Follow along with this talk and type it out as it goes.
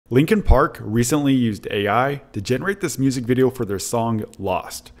Linkin Park recently used AI to generate this music video for their song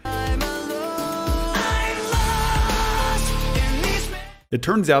Lost. It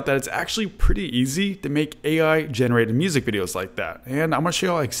turns out that it's actually pretty easy to make AI generated music videos like that, and I'm going to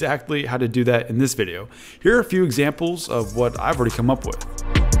show you exactly how to do that in this video. Here are a few examples of what I've already come up with.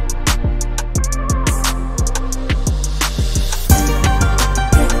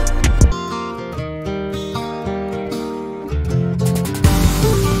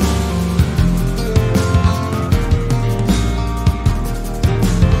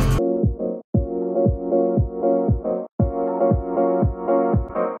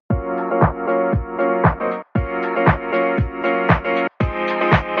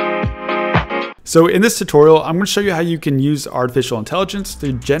 So in this tutorial, I'm going to show you how you can use artificial intelligence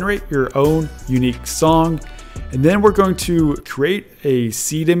to generate your own unique song. And then we're going to create a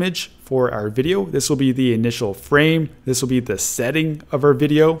seed image for our video. This will be the initial frame. This will be the setting of our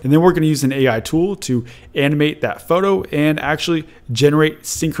video. And then we're going to use an AI tool to animate that photo and actually generate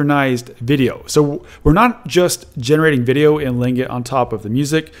synchronized video. So we're not just generating video and laying it on top of the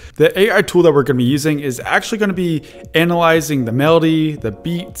music. The AI tool that we're going to be using is actually going to be analyzing the melody, the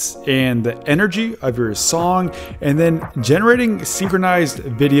beats, and the energy of your song, and then generating synchronized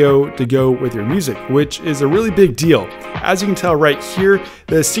video to go with your music, which is a really big deal. As you can tell right here,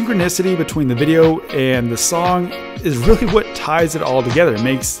 the synchronicity between the video and the song is really what ties it all together. It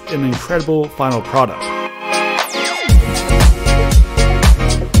makes an incredible final product.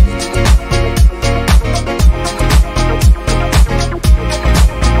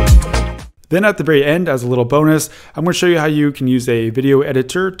 Then at the very end, as a little bonus, I'm going to show you how you can use a video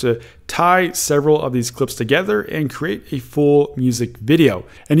editor to tie several of these clips together and create a full music video.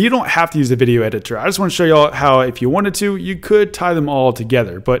 And you don't have to use a video editor. I just want to show you how, if you wanted to, you could tie them all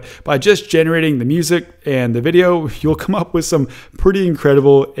together. But by just generating the music and the video, you'll come up with some pretty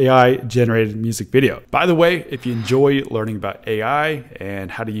incredible AI generated music video. By the way, if you enjoy learning about AI and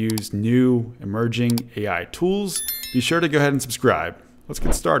how to use new emerging AI tools, be sure to go ahead and subscribe. Let's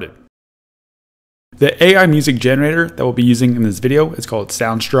get started. The AI music generator that we'll be using in this video is called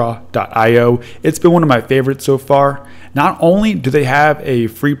Soundstraw.io. It's been one of my favorites so far. Not only do they have a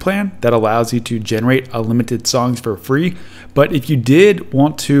free plan that allows you to generate unlimited songs for free, but if you did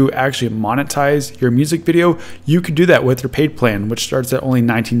want to actually monetize your music video, you could do that with their paid plan, which starts at only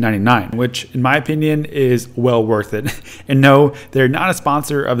 $19.99, which in my opinion is well worth it. And no, they're not a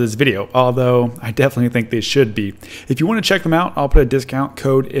sponsor of this video, although I definitely think they should be. If you want to check them out, I'll put a discount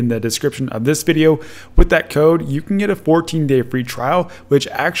code in the description of this video. With that code, you can get a 14-day free trial, which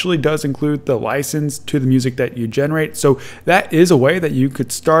actually does include the license to the music that you generate. So that is a way that you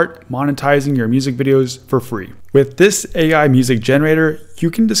could start monetizing your music videos for free. With this AI music generator, you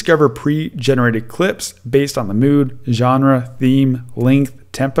can discover pre-generated clips based on the mood, genre, theme, length,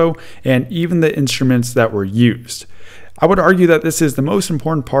 tempo, and even the instruments that were used. I would argue that this is the most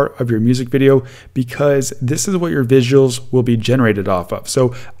important part of your music video because this is what your visuals will be generated off of.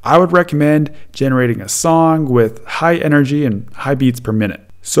 So I would recommend generating a song with high energy and high beats per minute.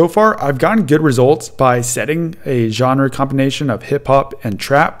 So far, I've gotten good results by setting a genre combination of hip hop and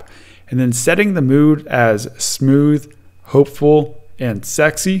trap, and then setting the mood as smooth, hopeful, and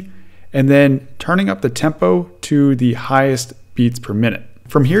sexy, and then turning up the tempo to the highest beats per minute.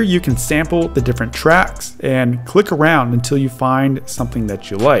 From here, you can sample the different tracks and click around until you find something that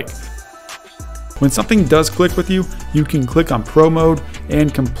you like. When something does click with you, you can click on Pro Mode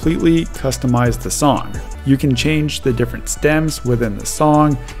and completely customize the song. You can change the different stems within the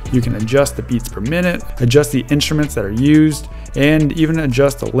song, you can adjust the beats per minute, adjust the instruments that are used, and even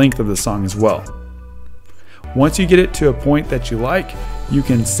adjust the length of the song as well. Once you get it to a point that you like, you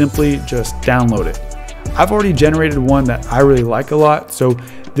can simply just download it. I've already generated one that I really like a lot, so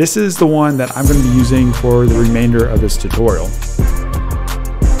this is the one that I'm going to be using for the remainder of this tutorial.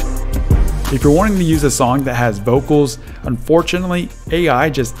 If you're wanting to use a song that has vocals, unfortunately, AI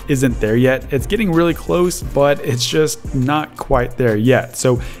just isn't there yet. It's getting really close, but it's just not quite there yet.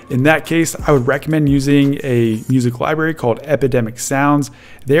 So in that case, I would recommend using a music library called Epidemic Sounds.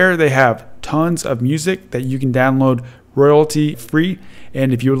 There they have tons of music that you can download royalty free.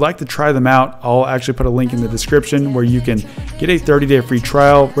 And if you would like to try them out, I'll actually put a link in the description where you can get a 30-day free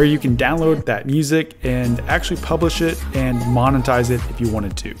trial where you can download that music and actually publish it and monetize it if you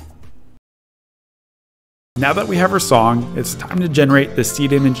wanted to. Now that we have our song, it's time to generate the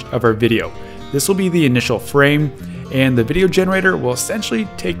seed image of our video. This will be the initial frame, and the video generator will essentially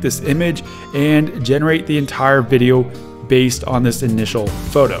take this image and generate the entire video based on this initial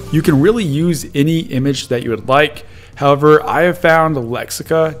photo. You can really use any image that you would like. However, I have found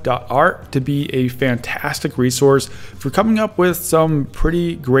lexica.art to be a fantastic resource for coming up with some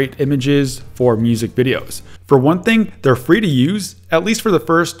pretty great images for music videos. For one thing, they're free to use, at least for the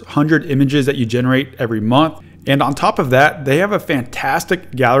first 100 images that you generate every month. And on top of that, they have a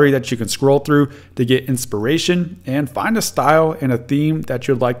fantastic gallery that you can scroll through to get inspiration and find a style and a theme that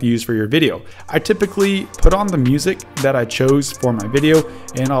you'd like to use for your video. I typically put on the music that I chose for my video,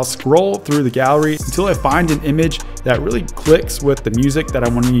 and I'll scroll through the gallery until I find an image that really clicks with the music that I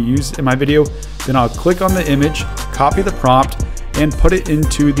want to use in my video. Then I'll click on the image, copy the prompt, and put it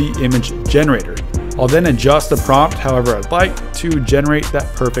into the image generator. I'll then adjust the prompt however I'd like to generate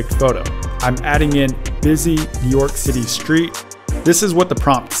that perfect photo. I'm adding in busy New York City street. This is what the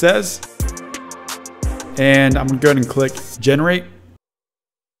prompt says. And I'm gonna go ahead and click generate.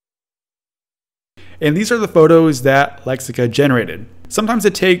 And these are the photos that Lexica generated. Sometimes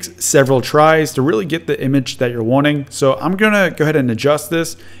it takes several tries to really get the image that you're wanting. So I'm gonna go ahead and adjust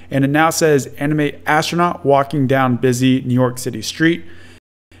this. And it now says animate astronaut walking down busy New York City street.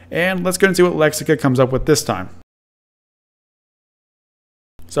 And let's go and see what Lexica comes up with this time.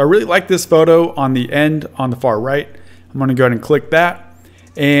 So I really like this photo on the end on the far right. I'm gonna go ahead and click that.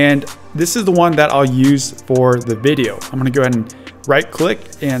 And this is the one that I'll use for the video. I'm gonna go ahead and right click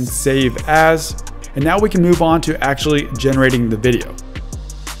and save as. And now we can move on to actually generating the video.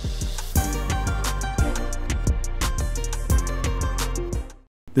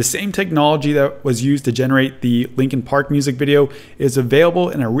 The same technology that was used to generate the Linkin Park music video is available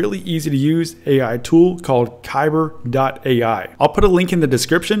in a really easy to use AI tool called Kyber.ai. I'll put a link in the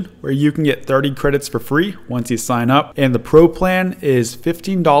description where you can get 30 credits for free once you sign up. And the pro plan is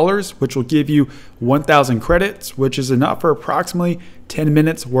 $15, which will give you 1,000 credits, which is enough for approximately 10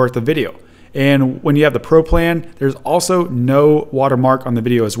 minutes worth of video. And when you have the pro plan, there's also no watermark on the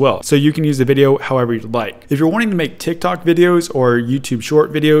video as well. So you can use the video however you'd like. If you're wanting to make TikTok videos or YouTube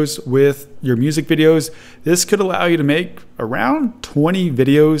short videos with your music videos, this could allow you to make around 20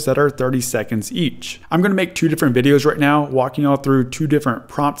 videos that are 30 seconds each. I'm gonna make 2 different videos right now, walking all through 2 different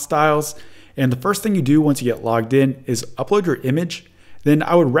prompt styles. And the first thing you do once you get logged in is upload your image. Then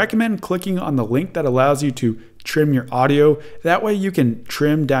I would recommend clicking on the link that allows you to trim your audio. That way you can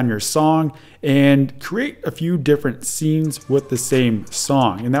trim down your song and create a few different scenes with the same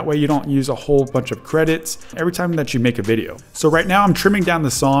song. And that way you don't use a whole bunch of credits every time that you make a video. So right now I'm trimming down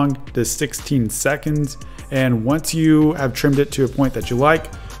the song to 16 seconds. And once you have trimmed it to a point that you like,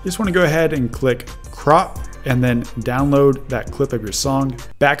 you just want to go ahead and click crop and then download that clip of your song.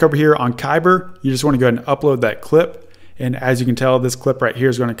 Back over here on Kyber, you just want to go ahead and upload that clip. And as you can tell, this clip right here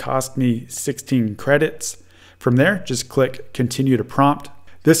is going to cost me 16 credits. From there, just click continue to prompt.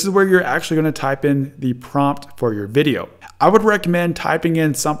 This is where you're actually going to type in the prompt for your video. I would recommend typing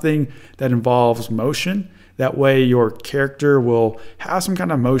in something that involves motion. That way your character will have some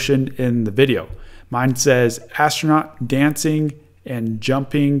kind of motion in the video. Mine says astronaut dancing and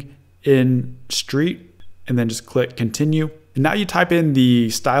jumping in street, and then just click continue. And now you type in the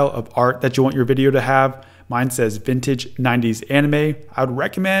style of art that you want your video to have. Mine says vintage 90s anime. I would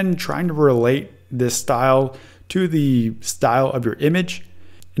recommend trying to relate this style to the style of your image.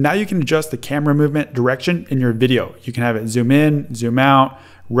 And now you can adjust the camera movement direction in your video. You can have it zoom in, zoom out,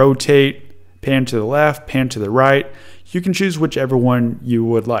 rotate, pan to the left, pan to the right. You can choose whichever one you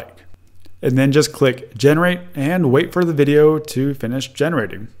would like. And then just click generate and wait for the video to finish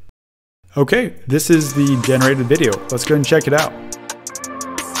generating. Okay, this is the generated video. Let's go and check it out.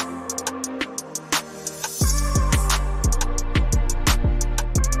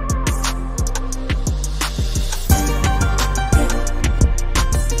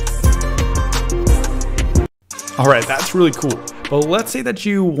 All right, that's really cool. But let's say that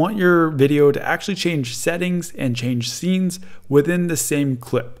you want your video to actually change settings and change scenes within the same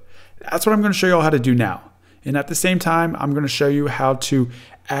clip. That's what I'm going to show you all how to do now. And at the same time, I'm going to show you how to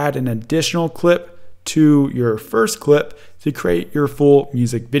add an additional clip to your first clip to create your full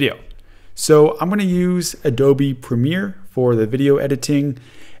music video. So I'm going to use Adobe Premiere for the video editing.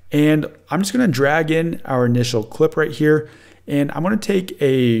 And I'm just going to drag in our initial clip right here. And I'm going to take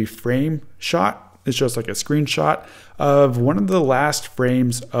a frame shot. It's just like a screenshot of one of the last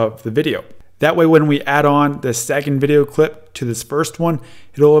frames of the video. That way, when we add on the second video clip to this first one,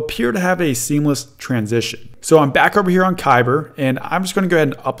 it'll appear to have a seamless transition. So I'm back over here on Kyber, and I'm just going to go ahead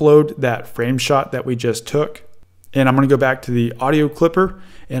and upload that frame shot that we just took. And I'm going to go back to the audio clipper,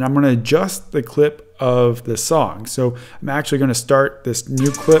 and I'm going to adjust the clip of the song. So I'm actually going to start this new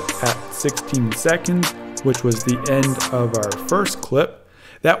clip at 16 seconds, which was the end of our first clip.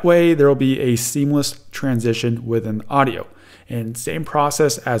 That way there will be a seamless transition within audio. And same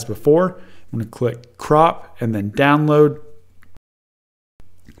process as before, I'm going to click crop and then download.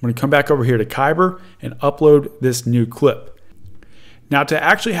 I'm going to come back over here to Kyber and upload this new clip. Now, to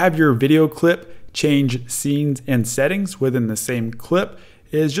actually have your video clip change scenes and settings within the same clip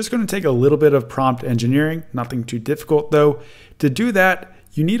is just going to take a little bit of prompt engineering, nothing too difficult though. To do that,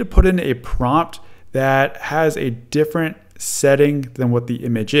 you need to put in a prompt that has a different setting than what the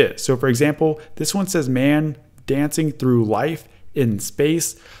image is. So for example, this one says man dancing through life in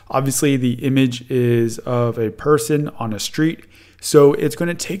space. Obviously the image is of a person on a street. So it's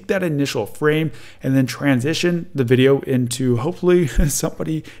going to take that initial frame and then transition the video into hopefully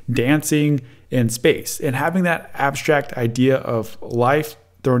somebody dancing in space. And having that abstract idea of life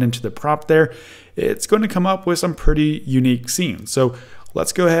thrown into the prompt there, it's going to come up with some pretty unique scenes. So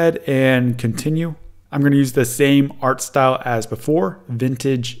let's go ahead and continue. I'm going to use the same art style as before,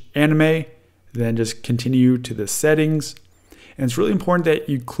 vintage anime, then just continue to the settings. And it's really important that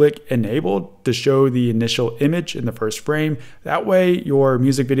you click enable to show the initial image in the first frame. That way your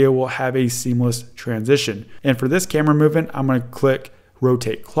music video will have a seamless transition. And for this camera movement, I'm going to click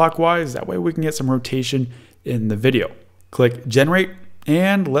rotate clockwise. That way we can get some rotation in the video. Click generate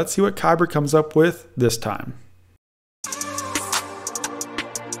and let's see what Kyber comes up with this time.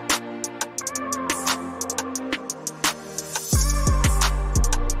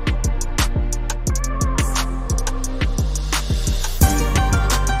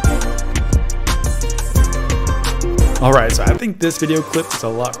 Alright, so I think this video clip is a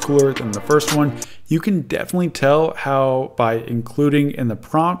lot cooler than the first one. You can definitely tell how by including in the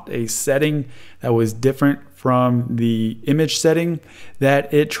prompt a setting that was different from the image setting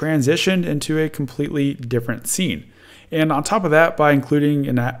that it transitioned into a completely different scene. And on top of that, by including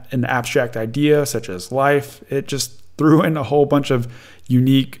an abstract idea such as life, it just threw in a whole bunch of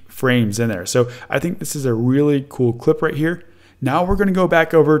unique frames in there. So I think this is a really cool clip right here. Now we're going to go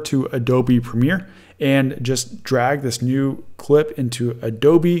back over to Adobe Premiere and just drag this new clip into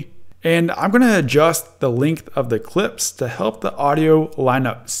Adobe. And I'm going to adjust the length of the clips to help the audio line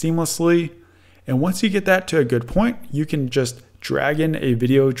up seamlessly. And once you get that to a good point, you can just drag in a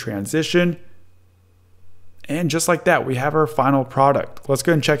video transition. And just like that, we have our final product. Let's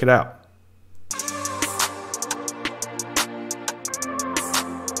go and check it out.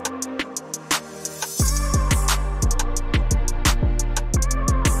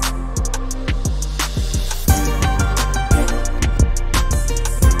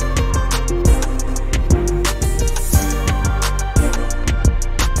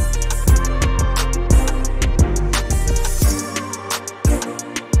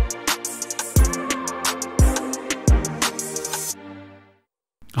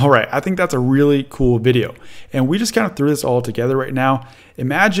 All right, I think that's a really cool video. And we just kind of threw this all together right now.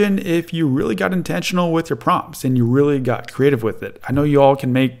 Imagine if you really got intentional with your prompts and you really got creative with it. I know you all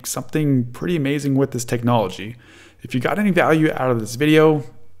can make something pretty amazing with this technology. If you got any value out of this video,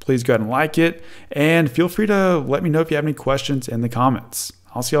 please go ahead and like it. And feel free to let me know if you have any questions in the comments.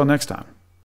 I'll see y'all next time.